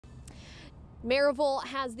Maryville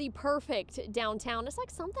has the perfect downtown. It's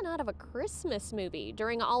like something out of a Christmas movie.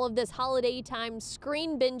 During all of this holiday time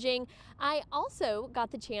screen binging, I also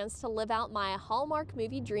got the chance to live out my Hallmark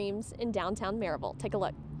movie dreams in downtown Maryville. Take a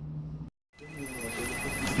look.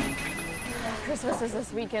 Christmas is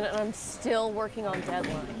this weekend and I'm still working on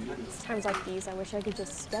deadline. It's times like these I wish I could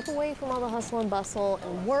just step away from all the hustle and bustle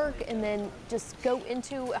and work and then just go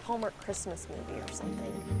into a Hallmark Christmas movie or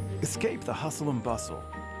something. Escape the hustle and bustle.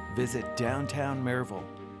 Visit downtown Maryville.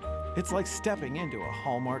 It's like stepping into a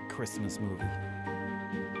Hallmark Christmas movie.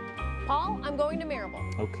 Paul, I'm going to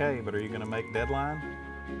Maryville. Okay, but are you going to make deadline?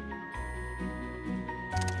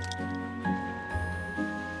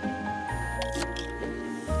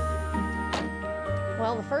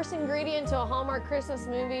 Well, the first ingredient to a Hallmark Christmas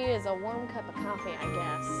movie is a warm cup of coffee, I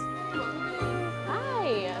guess.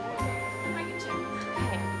 Hi.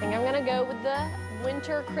 Okay, I think I'm gonna go with the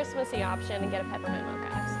winter Christmassy option and get a peppermint mocha.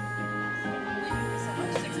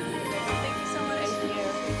 Thank you so much. Thank you.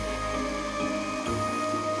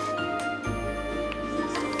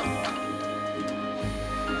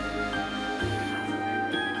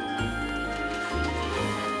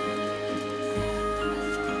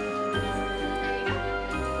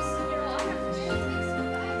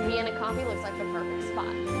 Vienna coffee looks like the perfect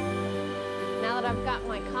spot. Now that I've got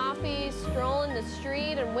my coffee, strolling the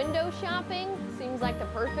street and window shopping seems like the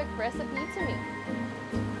perfect recipe to me.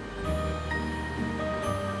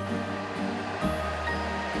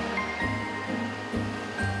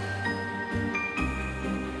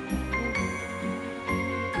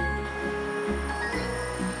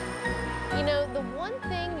 You know, the one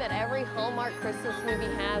thing that every Hallmark Christmas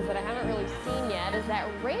movie has that I haven't really seen yet is that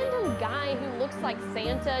random guy who looks like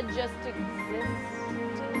Santa just exists.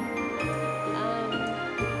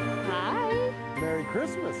 Hi. Merry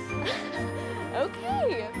Christmas.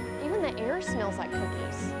 Okay. Even the air smells like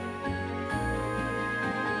cookies.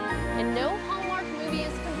 And no Hallmark movie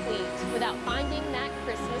is complete without finding that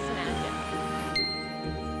Christmas magic.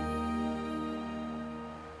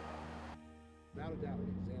 Without a doubt, an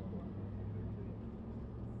example.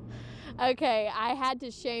 Okay, I had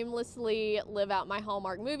to shamelessly live out my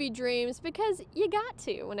Hallmark movie dreams because you got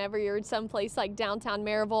to whenever you're someplace like downtown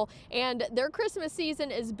Maryville, and their Christmas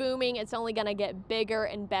season is booming. It's only going to get bigger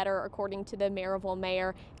and better according to the Maryville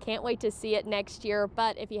mayor. Can't wait to see it next year,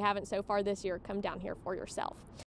 but if you haven't so far this year, come down here for yourself.